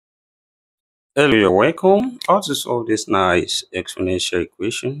Hello, you're welcome. How to solve this nice exponential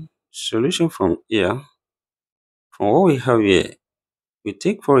equation? Solution from here. From what we have here, we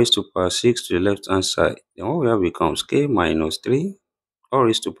take 4 raised to power 6 to the left hand side. Then what we have becomes k minus 3 all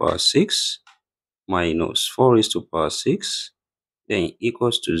raised to power 6 minus 4 raised to power 6 then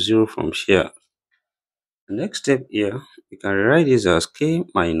equals to 0 from here. The next step here, we can rewrite this as k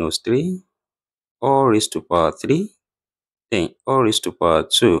minus 3 all raised to power 3 then all raised to power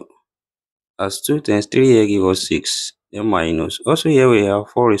 2. As 2 times 3 here give us 6. Then minus. Also here we have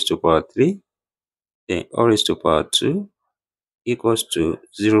 4 raised to power 3. Then all raised to power 2 equals to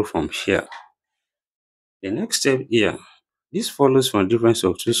 0 from here. The next step here. This follows from difference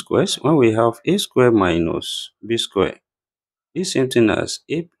of two squares when we have a square minus b square. This same thing as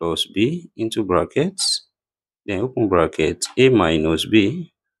a plus b into brackets. Then open bracket a minus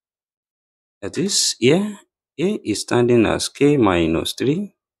b. That is here. A is standing as k minus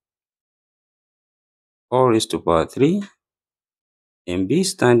 3 all raised to power 3. And b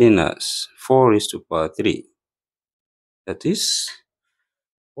standing as 4 raised to power 3. That is,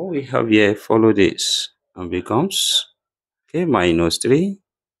 what we have here follow this and becomes k minus 3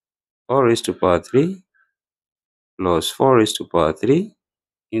 all raised to power 3 plus 4 raised to power 3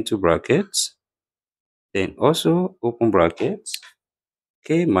 into brackets. Then also open brackets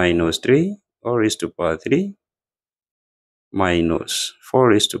k minus 3 all raised to power 3 minus 4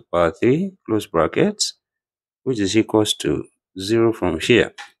 raised to power 3 close brackets, which is equals to 0 from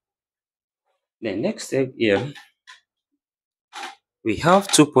here. The next step here, we have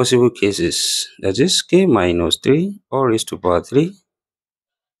two possible cases. That is k minus 3 all raised to power 3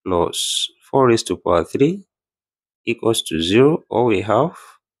 plus 4 raised to power 3 equals to 0, or we have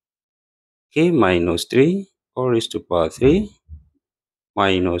k minus 3 all raised to power 3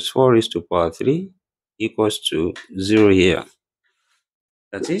 minus 4 raised to power 3 equals to 0 here.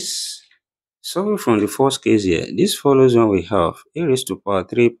 That is, solving from the first case here, this follows when we have a raised to power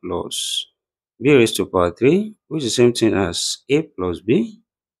 3 plus b raised to power 3, which is the same thing as a plus b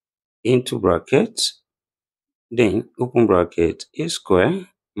into bracket, then open bracket a square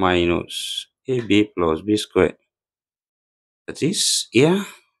minus ab plus b square. That is, here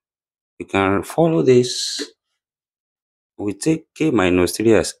we can follow this. We take k minus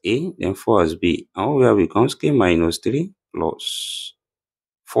 3 as a, then 4 as b. And what we have becomes k minus 3 plus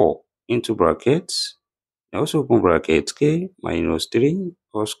 4 into brackets. And also open bracket k minus 3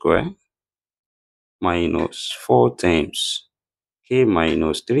 whole square minus 4 times k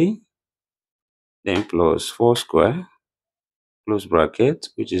minus 3 then plus 4 square close bracket,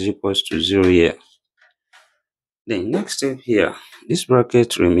 which is equals to 0 here. Then next step here, this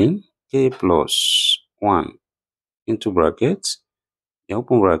bracket remain k plus 1 into brackets. Then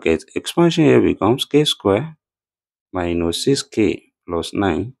open bracket, expansion here becomes k square minus 6k plus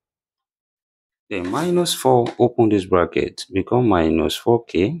 9. Then minus 4, open this bracket, become minus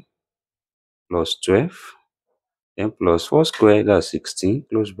 4k plus 12. Then plus 4 square, that's 16,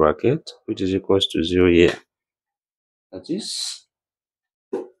 close bracket, which is equals to 0 here. That is,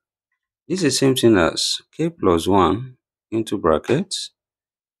 this is the same thing as k plus 1 into bracket.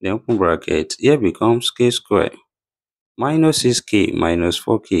 Then open bracket, here becomes k square minus 6k minus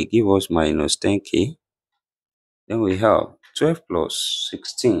 4k give us minus 10k. Then we have 12 plus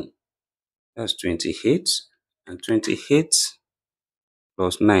 16, that's 28, and 28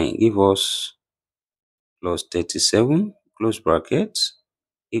 plus 9 give us plus 37 close bracket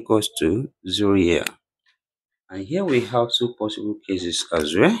equals to 0 here. And here we have two possible cases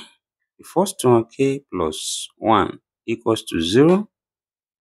as well. The first one, k plus 1 equals to 0,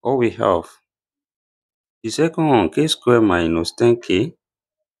 or we have the second one, k square minus 10k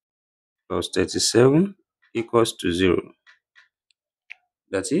plus 37 equals to 0.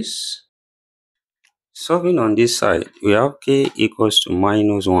 That is, solving on this side, we have k equals to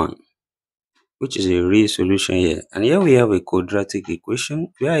minus 1, which is a real solution here. And here we have a quadratic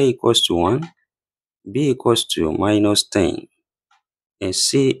equation where a equals to 1, b equals to minus 10, and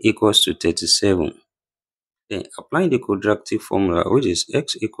c equals to 37. Then applying the quadratic formula, which is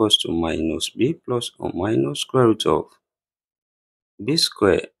x equals to minus b plus or minus square root of b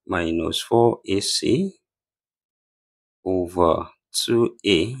square minus 4ac over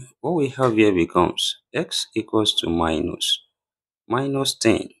 2a. What we have here becomes x equals to minus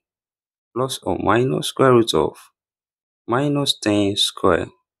 10 plus or minus square root of minus 10 square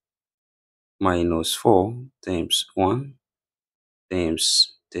minus 4 times 1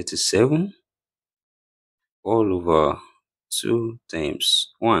 times 37 all over 2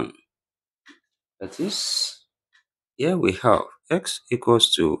 times 1. That is, here we have x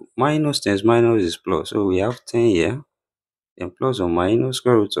equals to minus times minus is plus. So we have 10 here, then plus or minus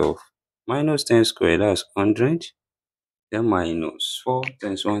square root of minus 10 squared, that's 100. Then minus 4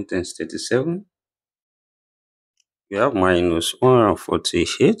 times 1 times 37. We have minus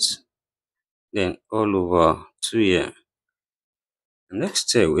 148. Then all over 2 here. The next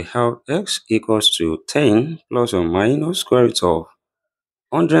step, we have x equals to 10 plus or minus square root of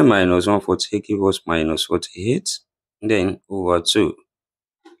 100 minus 148 gives us minus 48. Then over 2.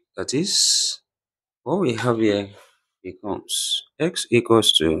 That is, what we have here becomes x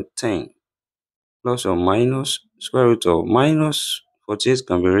equals to 10 plus or minus square root of minus 48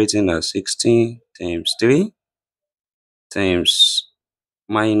 can be written as 16 times 3 times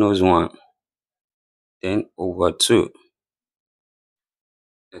minus 1, then over 2.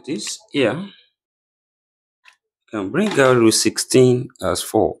 That is, here, you can bring out root 16 as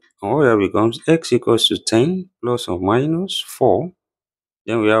 4. And what here becomes x equals to 10 plus or minus 4.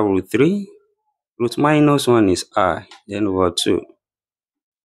 Then we have root 3. Root minus 1 is I, then over 2.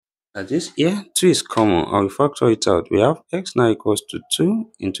 That is, here, 2 is common, and we factor it out. We have x now equals to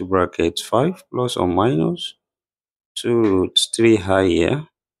 2 into bracket 5 plus or minus 2 root 3 high here,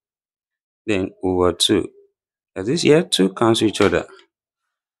 then over 2. That is, here, 2 cancel each other.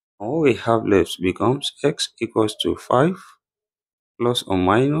 And what we have left becomes x equals to 5 plus or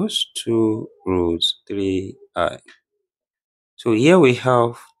minus 2 root 3i. So here we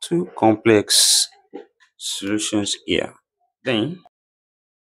have two complex solutions here. Then,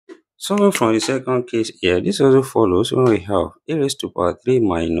 solving from the second case here, this also follows when we have a raised to power 3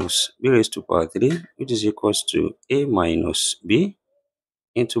 minus b raised to power 3, which is equals to a minus b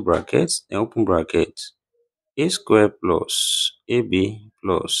into brackets, then open bracket, a squared plus ab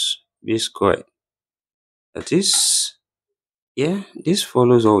plus b squared. That is, here, this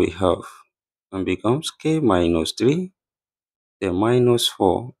follows what we have and becomes k minus 3, then minus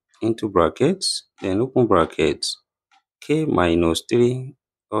 4 into brackets, then open bracket, k minus 3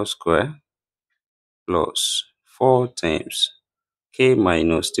 all square plus 4 times k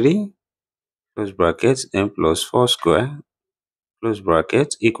minus 3 close bracket, then plus 4 square close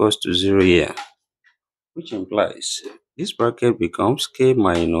bracket equals to 0 here, which implies this bracket becomes k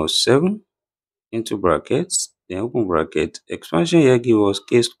minus 7 into brackets, then open bracket, expansion here gives us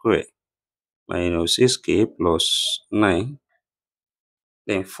k square minus 6k plus 9.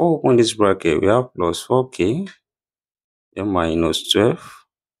 Then 4 open this bracket, we have plus 4k, then minus 12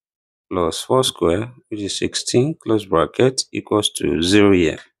 plus 4 square, which is 16, close bracket equals to 0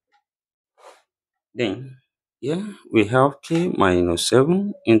 here. Then here we have k minus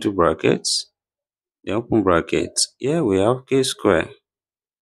 7 into brackets, then open bracket. Here we have k square,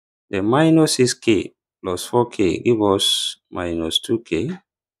 then minus 6k plus 4k give us minus 2k,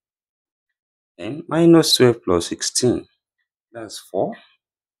 then minus 12 plus 16, that's 4.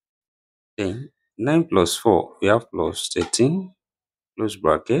 Then 9 plus 4, we have plus 13, close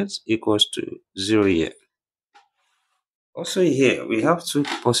bracket equals to 0 here. Also here, we have two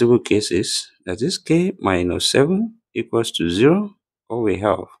possible cases, that is k minus 7 equals to 0, or we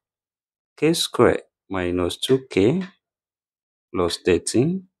have k squared minus 2k plus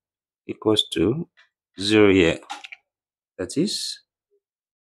 13 equals to 0 here. That is,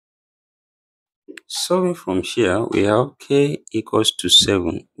 solving from here, we have k equals to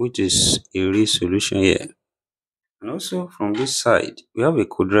 7, which is a real solution here. And also from this side, we have a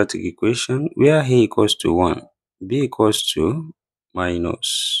quadratic equation where a equals to 1, b equals to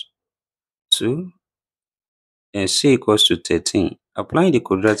minus 2, and c equals to 13. Applying the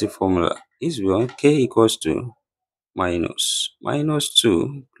quadratic formula, this will k equals to minus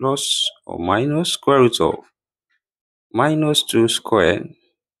 2 plus or minus square root of minus 2 squared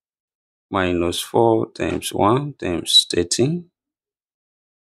minus 4 times 1 times 13,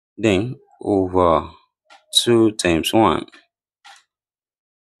 then over 2 times 1.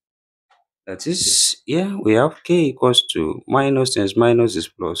 That is, here we have k equals to minus times minus is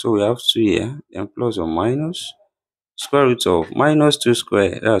plus, so we have 2 here, then plus or minus square root of minus 2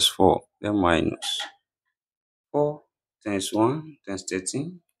 squared, that's 4, then minus 4 times 1 times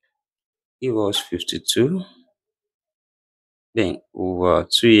 13 give us 52, then over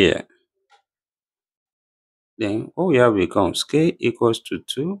 2 here. Then what we have becomes k equals to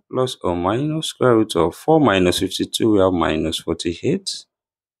 2 plus or minus square root of 4 minus 52, we have minus 48,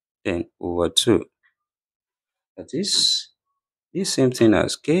 then over 2. That is, this same thing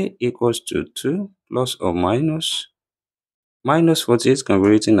as k equals to 2 plus or minus 48 can be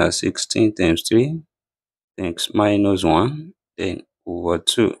written as 16 times 3 times minus 1, then over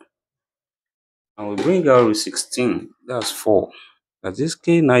 2. And we bring out root 16, that's 4. That is,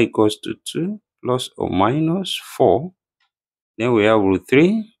 k now equals to 2 plus or minus 4. Then we have root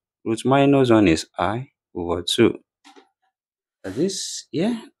 3, root minus 1 is I over 2. This,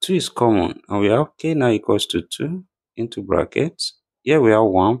 yeah, 2 is common, and we have k now equals to 2 into brackets. Here we have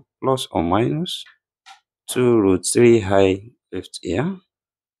 1 plus or minus 2 root 3 high left here,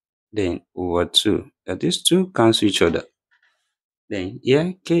 then over 2. These two cancel each other. Then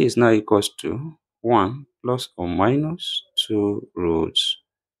here k is now equals to 1 plus or minus 2 root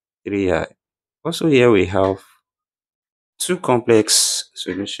 3i. Also here we have two complex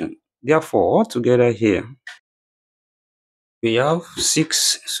solutions. Therefore, altogether here, we have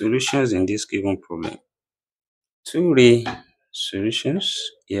 6 solutions in this given problem. 2 real solutions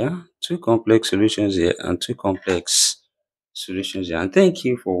here, 2 complex solutions here, and 2 complex solutions here. And thank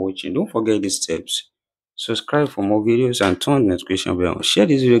you for watching. Don't forget these steps. Subscribe for more videos and turn the notification bell on. Share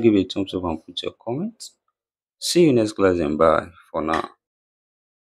this video, give it a thumbs up, and put your comments. See you next class and bye for now.